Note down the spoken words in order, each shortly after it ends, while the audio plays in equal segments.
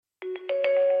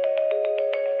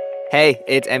Hey,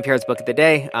 it's NPR's Book of the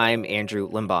Day. I'm Andrew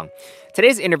Limbong.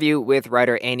 Today's interview with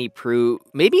writer Annie Proulx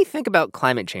made me think about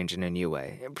climate change in a new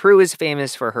way. Proulx is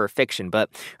famous for her fiction, but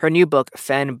her new book,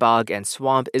 Fen, Bog, and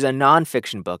Swamp, is a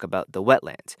nonfiction book about the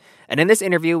wetlands. And in this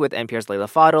interview with NPR's Leila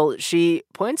Fadel, she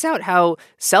points out how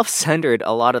self-centered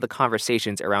a lot of the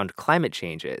conversations around climate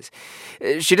change is.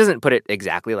 She doesn't put it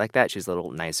exactly like that. She's a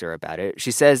little nicer about it.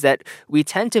 She says that we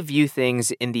tend to view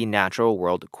things in the natural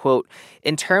world, quote,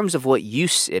 in terms of what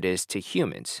use it is to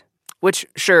humans. Which,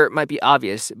 sure, might be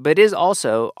obvious, but is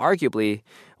also, arguably,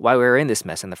 why we're in this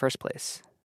mess in the first place.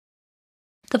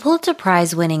 The Pulitzer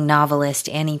Prize-winning novelist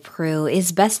Annie Proulx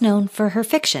is best known for her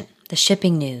fiction, The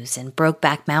Shipping News and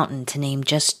Brokeback Mountain, to name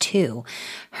just two.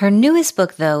 Her newest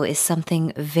book, though, is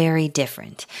something very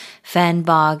different. Fen,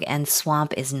 Bog, and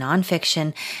Swamp is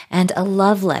nonfiction and a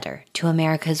love letter to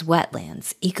America's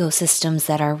wetlands, ecosystems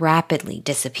that are rapidly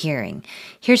disappearing.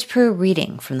 Here's Proulx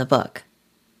reading from the book.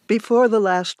 Before the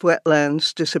last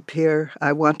wetlands disappear,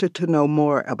 I wanted to know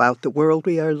more about the world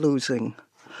we are losing.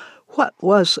 What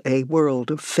was a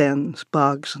world of fens,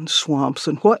 bogs, and swamps,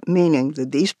 and what meaning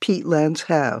did these peatlands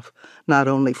have, not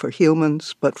only for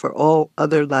humans, but for all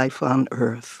other life on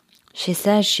Earth? She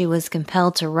says she was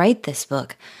compelled to write this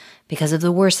book because of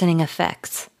the worsening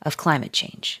effects of climate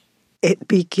change. It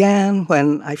began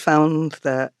when I found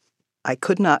that I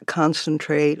could not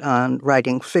concentrate on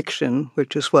writing fiction,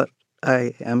 which is what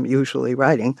I am usually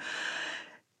writing.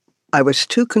 I was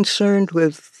too concerned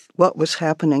with what was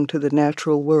happening to the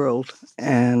natural world,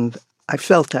 and I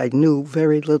felt I knew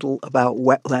very little about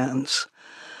wetlands.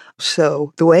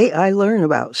 So the way I learn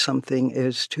about something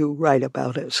is to write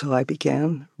about it. So I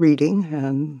began reading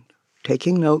and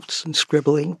taking notes and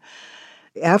scribbling.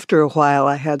 After a while,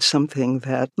 I had something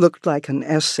that looked like an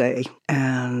essay,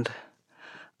 and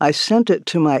I sent it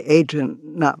to my agent,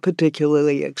 not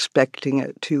particularly expecting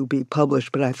it to be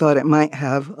published, but I thought it might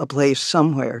have a place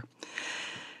somewhere.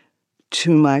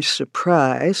 To my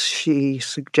surprise, she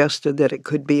suggested that it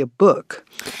could be a book.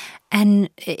 And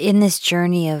in this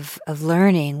journey of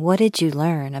learning, what did you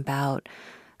learn about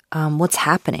what's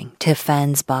happening to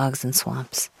fens, bogs, and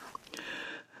swamps?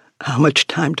 How much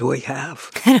time do we have?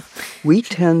 We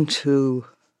tend to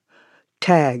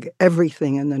tag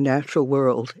everything in the natural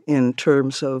world in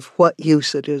terms of what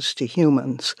use it is to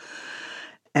humans.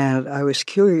 And I was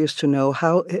curious to know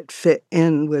how it fit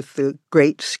in with the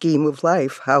great scheme of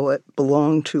life, how it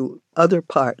belonged to other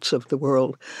parts of the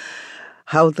world,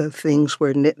 how the things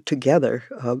were knit together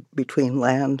between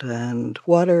land and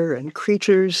water and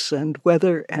creatures and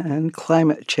weather and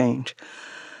climate change.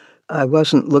 I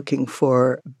wasn't looking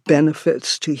for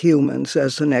benefits to humans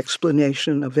as an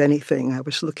explanation of anything. I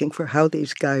was looking for how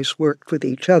these guys worked with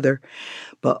each other.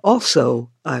 But also,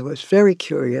 I was very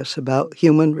curious about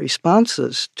human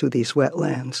responses to these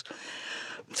wetlands.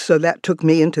 So that took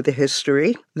me into the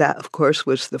history. That, of course,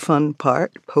 was the fun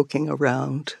part, poking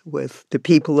around with the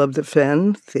people of the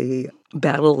fen, the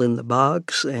battle in the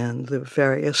bogs, and the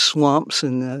various swamps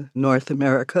in North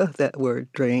America that were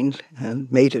drained and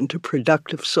made into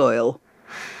productive soil.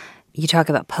 You talk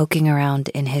about poking around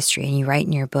in history, and you write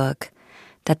in your book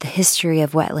that the history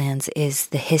of wetlands is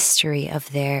the history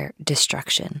of their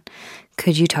destruction.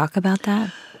 Could you talk about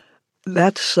that?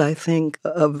 That's, I think,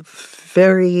 a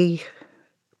very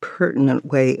pertinent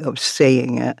way of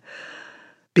saying it,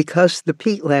 because the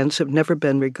peatlands have never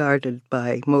been regarded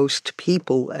by most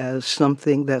people as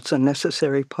something that's a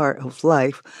necessary part of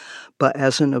life, but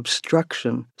as an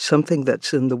obstruction, something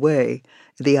that's in the way.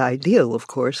 The ideal, of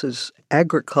course, is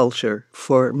agriculture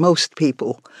for most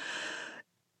people.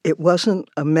 It wasn't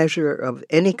a measure of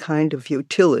any kind of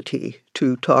utility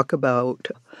to talk about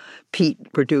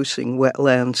peat-producing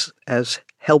wetlands as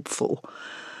helpful.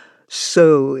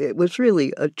 So it was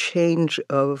really a change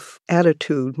of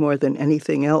attitude more than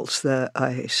anything else that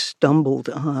I stumbled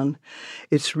on.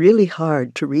 It's really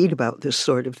hard to read about this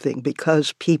sort of thing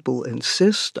because people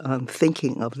insist on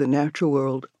thinking of the natural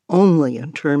world only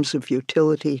in terms of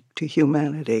utility to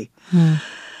humanity.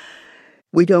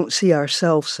 We don't see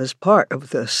ourselves as part of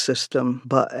this system,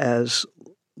 but as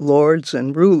lords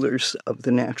and rulers of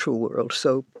the natural world.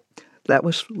 So that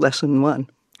was lesson one.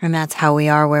 And that's how we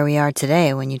are where we are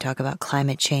today when you talk about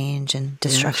climate change and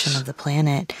destruction of the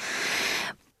planet.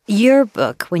 Your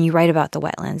book, when you write about the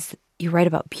wetlands, you write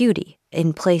about beauty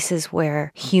in places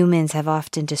where humans have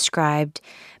often described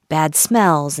bad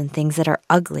smells and things that are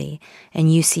ugly,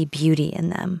 and you see beauty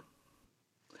in them.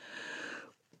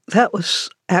 That was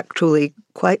actually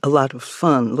quite a lot of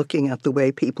fun, looking at the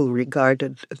way people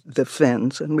regarded the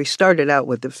fens. And we started out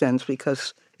with the fens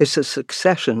because it's a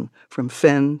succession from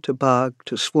fen to bog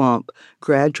to swamp,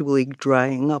 gradually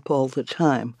drying up all the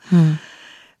time.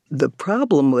 The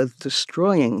problem with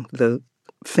destroying the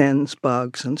fens,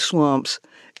 bogs, and swamps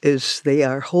is they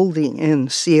are holding in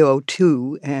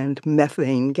CO2 and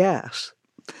methane gas.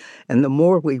 And the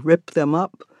more we rip them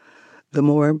up, the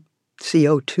more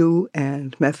CO2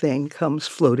 and methane comes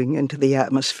floating into the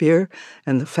atmosphere,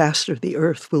 and the faster the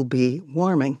Earth will be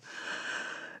warming.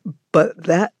 But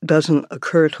that doesn't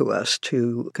occur to us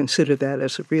to consider that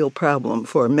as a real problem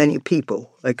for many people,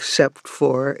 except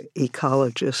for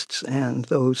ecologists and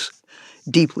those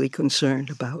deeply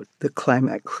concerned about the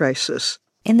climate crisis.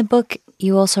 In the book,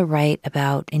 you also write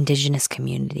about indigenous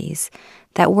communities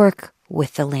that work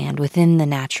with the land within the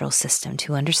natural system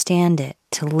to understand it,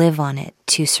 to live on it,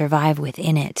 to survive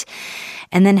within it,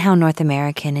 and then how North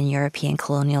American and European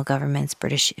colonial governments,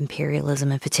 British imperialism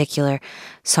in particular,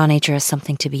 saw nature as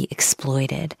something to be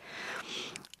exploited.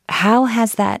 How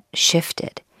has that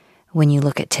shifted when you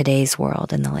look at today's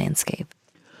world and the landscape?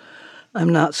 I'm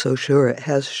not so sure it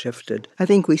has shifted. I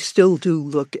think we still do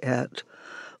look at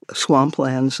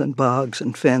swamplands and bogs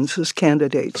and fens as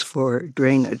candidates for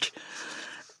drainage.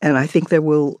 And I think there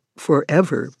will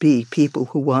forever be people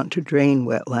who want to drain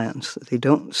wetlands. They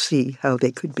don't see how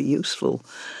they could be useful.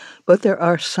 But there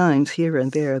are signs here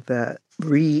and there that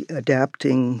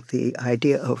readapting the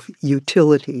idea of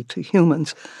utility to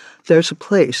humans, there's a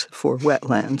place for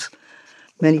wetlands.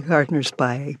 Many gardeners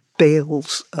buy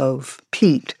bales of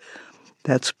peat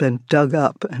that's been dug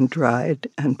up and dried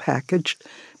and packaged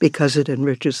because it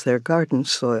enriches their garden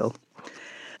soil.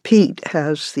 Peat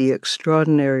has the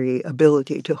extraordinary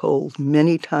ability to hold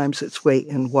many times its weight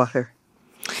in water.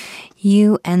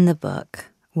 You end the book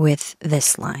with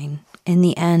this line: "In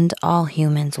the end, all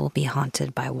humans will be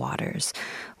haunted by waters."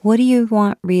 What do you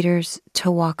want readers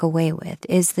to walk away with?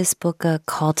 Is this book a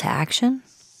call to action?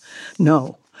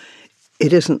 No,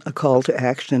 it isn't a call to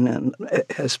action, and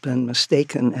it has been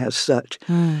mistaken as such.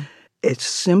 It's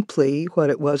simply what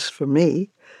it was for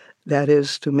me. That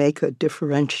is, to make a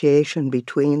differentiation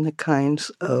between the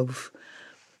kinds of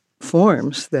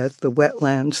forms that the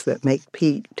wetlands that make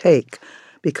peat take,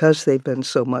 because they've been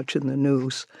so much in the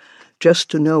news,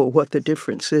 just to know what the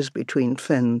difference is between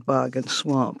fen, bog, and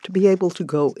swamp, to be able to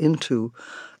go into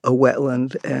a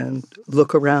wetland and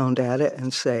look around at it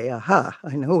and say, aha,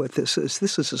 I know what this is.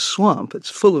 This is a swamp. It's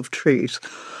full of trees.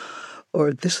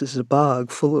 Or this is a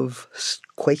bog full of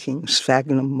quaking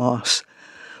sphagnum moss.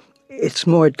 It's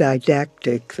more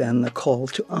didactic than the call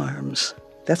to arms.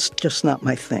 That's just not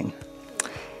my thing.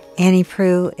 Annie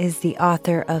Proulx is the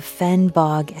author of Fen,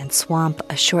 Bog, and Swamp,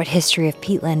 A Short History of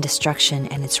Peatland Destruction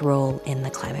and Its Role in the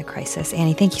Climate Crisis.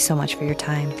 Annie, thank you so much for your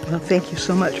time. Well, thank you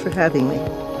so much for having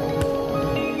me.